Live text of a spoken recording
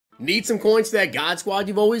Need some coins to that God Squad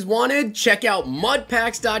you've always wanted? Check out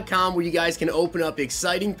mudpacks.com where you guys can open up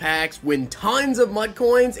exciting packs, win tons of mud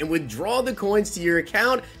coins, and withdraw the coins to your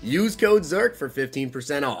account. Use code ZIRK for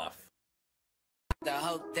 15% off. The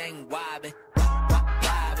whole thing wobbin',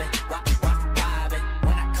 wobbin'.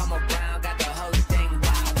 When I come around, got the whole thing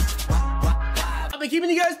wobbin'. I've been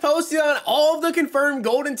keeping you guys posted on all of the confirmed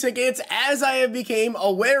golden tickets as I have become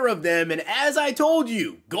aware of them, and as I told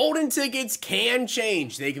you, golden tickets can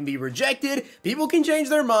change. They can be rejected, people can change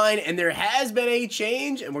their mind, and there has been a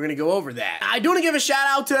change, and we're gonna go over that. I do want to give a shout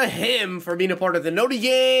out to him for being a part of the Noti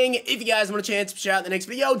gang. If you guys want a chance to shout out in the next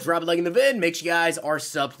video, drop a like in the vid, make sure you guys are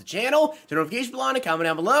subbed to the channel, turn notification bell on, and comment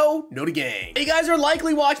down below, Noti gang. You guys are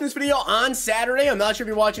likely watching this video on Saturday. I'm not sure if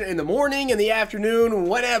you're watching it in the morning, in the afternoon,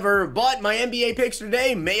 whatever, but my NBA picks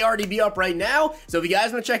today may already be up right now. So if you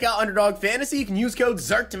guys want to check out Underdog Fantasy, you can use code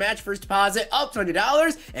ZIRK to match first deposit up to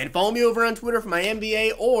 $100, and follow me over on Twitter for my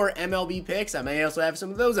NBA or MLB picks. I may also have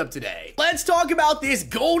some of those up today. Let's talk about this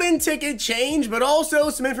golden ticket change, but also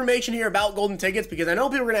some information here about golden tickets, because I know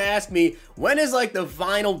people are going to ask me, when is like the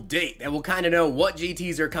final date that we'll kind of know what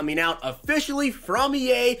GTs are coming out officially from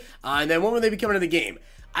EA, and then when will they be coming to the game?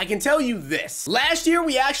 I can tell you this. Last year,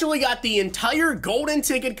 we actually got the entire golden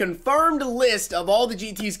ticket confirmed list of all the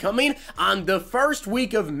GTs coming on the first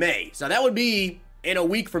week of May. So that would be in a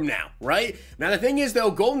week from now, right? Now, the thing is,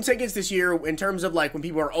 though, golden tickets this year, in terms of like when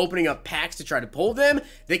people are opening up packs to try to pull them,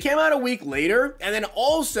 they came out a week later. And then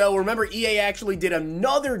also, remember, EA actually did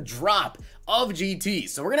another drop of GTs.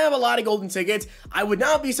 So we're gonna have a lot of golden tickets. I would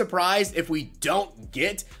not be surprised if we don't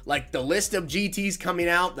get like the list of GTs coming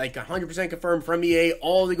out, like 100% confirmed from EA,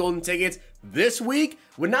 all the golden tickets this week.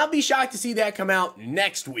 Would not be shocked to see that come out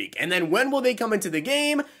next week. And then when will they come into the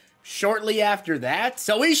game? Shortly after that.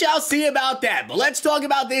 So we shall see about that. But let's talk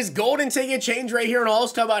about this golden ticket change right here, and I'll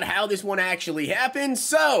also talk about how this one actually happened.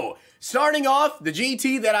 So starting off, the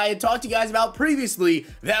GT that I had talked to you guys about previously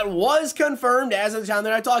that was confirmed as of the time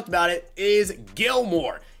that I talked about it is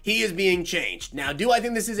Gilmore. He is being changed. Now, do I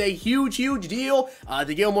think this is a huge deal?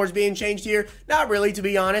 The Gilmore's being changed here? Not really, to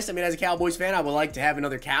be honest. I mean, as a Cowboys fan, I would like to have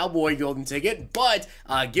another Cowboy golden ticket, but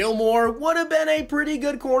Gilmore would have been a pretty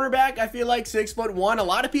good cornerback. I feel like 6'1". A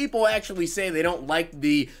lot of people actually say they don't like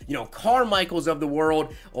the, Carmichaels of the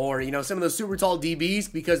world, or, some of those super tall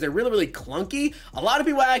DBs because they're really clunky. A lot of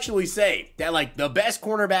people actually say that, like, the best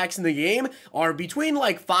cornerbacks in the game are between,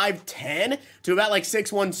 like, 5'10" to about, like,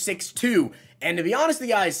 6'1", 6'2". And to be honest with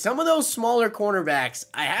you guys, some of those smaller cornerbacks,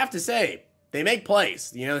 I have to say, they make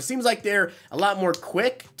plays. It seems like they're a lot more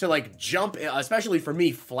quick to like jump, especially for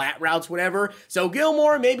me, flat routes, whatever. So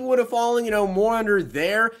Gilmore maybe would have fallen, more under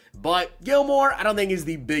there. But Gilmore, I don't think is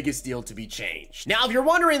the biggest deal to be changed. Now, if you're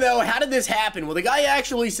wondering though, how did this happen? Well, the guy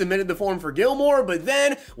actually submitted the form for Gilmore, but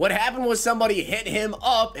then what happened was somebody hit him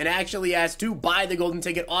up and actually asked to buy the golden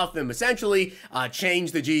ticket off him, essentially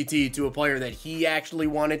change the GT to a player that he actually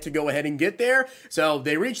wanted to go ahead and get there. So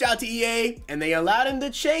they reached out to EA and they allowed him to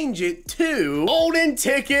change it to golden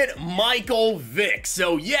ticket Michael Vick.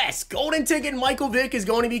 So yes, golden ticket Michael Vick is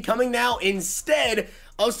going to be coming now instead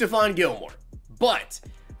of Stephon Gilmore. But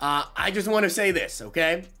I just want to say this,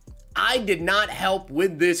 okay? I did not help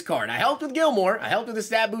with this card. I helped with Gilmore. I helped with the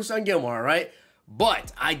stat boost on Gilmore, all right?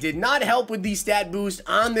 But I did not help with the stat boost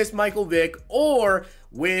on this Michael Vick or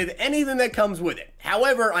with anything that comes with it.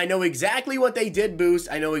 However, I know exactly what they did boost.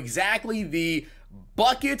 I know exactly the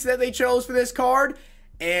buckets that they chose for this card.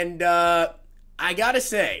 And I gotta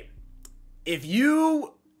say, if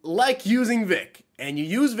you like using Vick, and you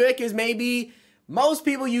use Vick as maybe most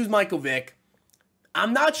people use Michael Vick,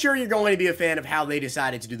 I'm not sure you're going to be a fan of how they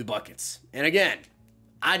decided to do the buckets. And again,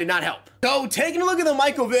 I did not help. So taking a look at the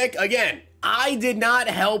Michael Vick, again, I did not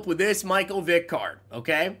help with this Michael Vick card,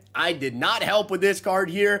 okay? I did not help with this card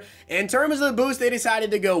here in terms of the boost they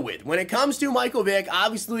decided to go with. When it comes to Michael Vick,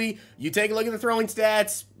 obviously, you take a look at the throwing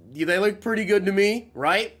stats, they look pretty good to me,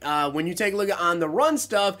 right? When you take a look on the run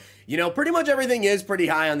stuff, pretty much everything is pretty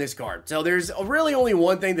high on this card. So there's really only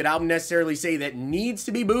one thing that I would necessarily say that needs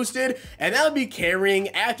to be boosted, and that would be carrying.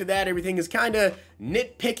 After that, everything is kind of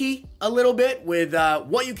nitpicky a little bit with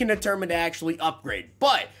what you can determine to actually upgrade.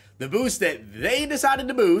 But the boost that they decided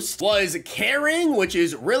to boost was carrying, which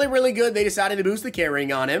is really good. They decided to boost the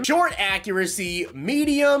carrying on him. Short accuracy,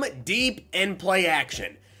 medium, deep, and play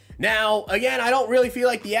action. Now, again, I don't really feel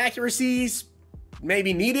like the accuracies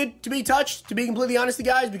maybe needed to be touched, to be completely honest with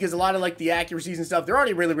you guys, because a lot of like the accuracies and stuff, they're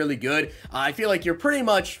already really good. I feel like you're pretty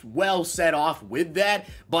much well set off with that,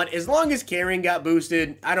 but as long as carrying got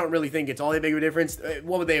boosted, I don't really think it's all that big of a difference.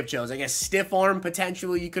 What would they have chose? I guess stiff arm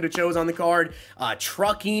potentially you could have chose on the card,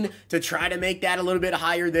 trucking to try to make that a little bit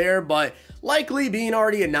higher there, but likely being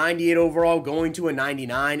already a 98 overall, going to a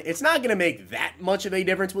 99, it's not going to make that much of a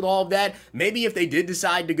difference with all of that. Maybe if they did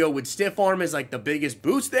decide to go with stiff arm as like the biggest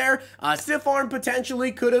boost there, stiff arm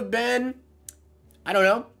potentially could have been, I don't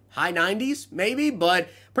know, high 90s maybe, but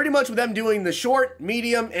pretty much with them doing the short,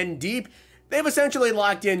 medium, and deep, they've essentially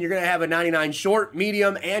locked in. You're going to have a 99 short,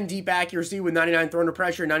 medium, and deep accuracy with 99 throw under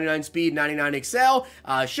pressure, 99 speed, 99 excel.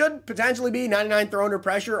 Should potentially be 99 throw under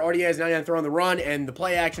pressure. Already has 99 throw on the run, and the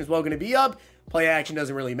play action is well going to be up. Play action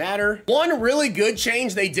doesn't really matter. One really good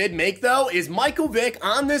change they did make, though, is Michael Vick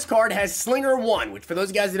on this card has Slinger 1, which for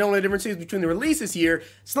those guys that don't know the differences between the releases here,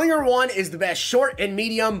 Slinger 1 is the best short and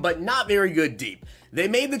medium, but not very good deep. They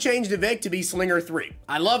made the change to Vick to be Slinger 3.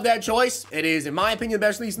 I love that choice. It is, in my opinion, the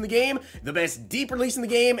best release in the game, the best deep release in the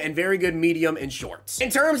game, and very good medium and shorts. In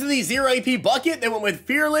terms of the 0 AP bucket, they went with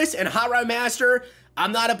Fearless and Hot Rod Master.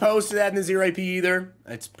 I'm not opposed to that in the 0 AP either.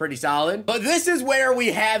 It's pretty solid. But this is where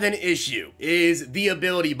we have an issue, is the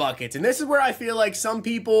ability buckets. And this is where I feel like some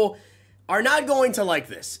people are not going to like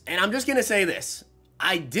this. And I'm just going to say this.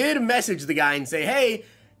 I did message the guy and say, hey,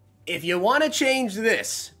 if you want to change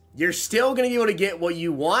this, you're still going to be able to get what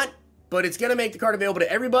you want, but it's going to make the card available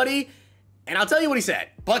to everybody. And I'll tell you what he said.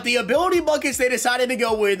 But the ability buckets they decided to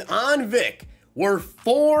go with on Vick were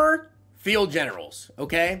 4 field generals,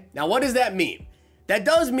 okay? Now, what does that mean? That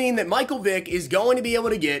does mean that Michael Vick is going to be able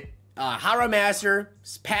to get Hot Rod Master,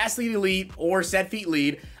 Pass Lead Elite, or Set Feet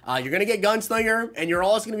Lead. You're going to get Gunslinger, and you're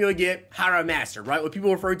also going to be able to get Hot Rod Master, right? What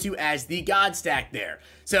people refer to as the God Stack there.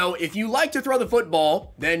 So if you like to throw the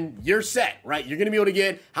football, then you're set, right? You're going to be able to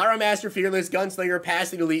get Hot Rod Master, Fearless, Gunslinger,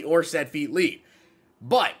 Pass Lead Elite, or Set Feet Lead.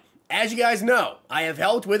 But as you guys know, I have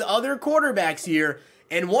helped with other quarterbacks here,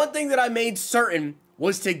 and one thing that I made certain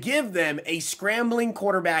was to give them a scrambling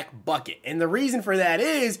quarterback bucket. And the reason for that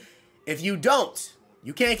is, if you don't,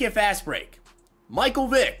 you can't get fast break. Michael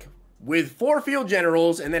Vick, with 4 field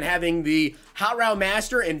generals and then having the Hot Route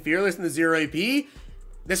Master and Fearless in the 0 AP,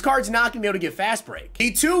 this card's not going to be able to get fast break.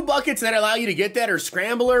 The 2 buckets that allow you to get that are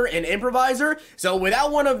Scrambler and Improviser. So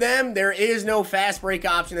without one of them, there is no fast break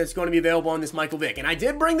option that's going to be available on this Michael Vick. And I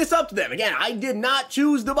did bring this up to them. Again, I did not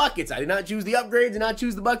choose the buckets. I did not choose the upgrades, did not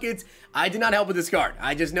choose the buckets. I did not help with this card.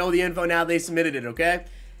 I just know the info now. They submitted it, okay?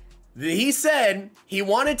 He said he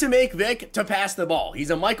wanted to make Vick to pass the ball. He's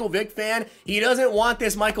a Michael Vick fan. He doesn't want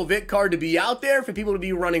this Michael Vick card to be out there for people to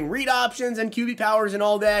be running read options and QB powers and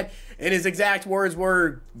all that. And his exact words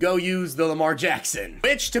were, go use the Lamar Jackson.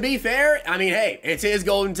 Which, to be fair, I mean, hey, it's his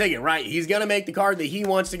golden ticket, right? He's going to make the card that he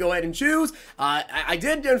wants to go ahead and choose. I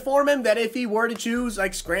did inform him that if he were to choose,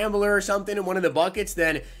 like, Scrambler or something in one of the buckets,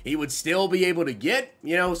 then he would still be able to get,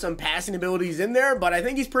 you know, some passing abilities in there. But I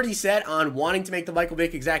think he's pretty set on wanting to make the Michael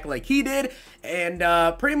Vick exactly like he did,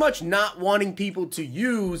 and pretty much not wanting people to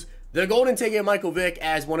use the golden ticket Michael Vick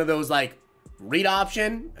as one of those, like, read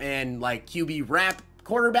option and, like, QB wrap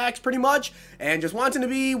quarterbacks pretty much, and just wants him to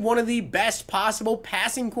be one of the best possible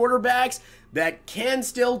passing quarterbacks that can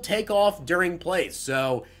still take off during plays.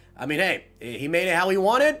 So, I mean, hey, he made it how he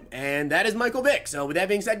wanted, and that is Michael Vick. So with that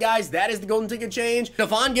being said, guys, that is the golden ticket change.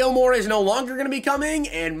 Stephon Gilmore is no longer going to be coming,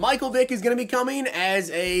 and Michael Vick is going to be coming as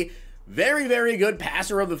a very, very good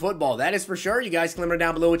passer of the football. That is for sure. You guys can let me know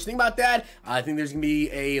down below what you think about that. I think there's going to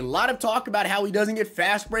be a lot of talk about how he doesn't get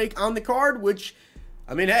fast break on the card, which,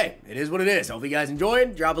 I mean, hey, it is what it is. Hope you guys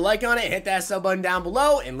enjoyed. Drop a like on it, hit that sub button down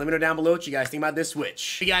below, and let me know down below what you guys think about this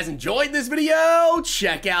switch. If you guys enjoyed this video,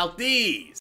 check out these.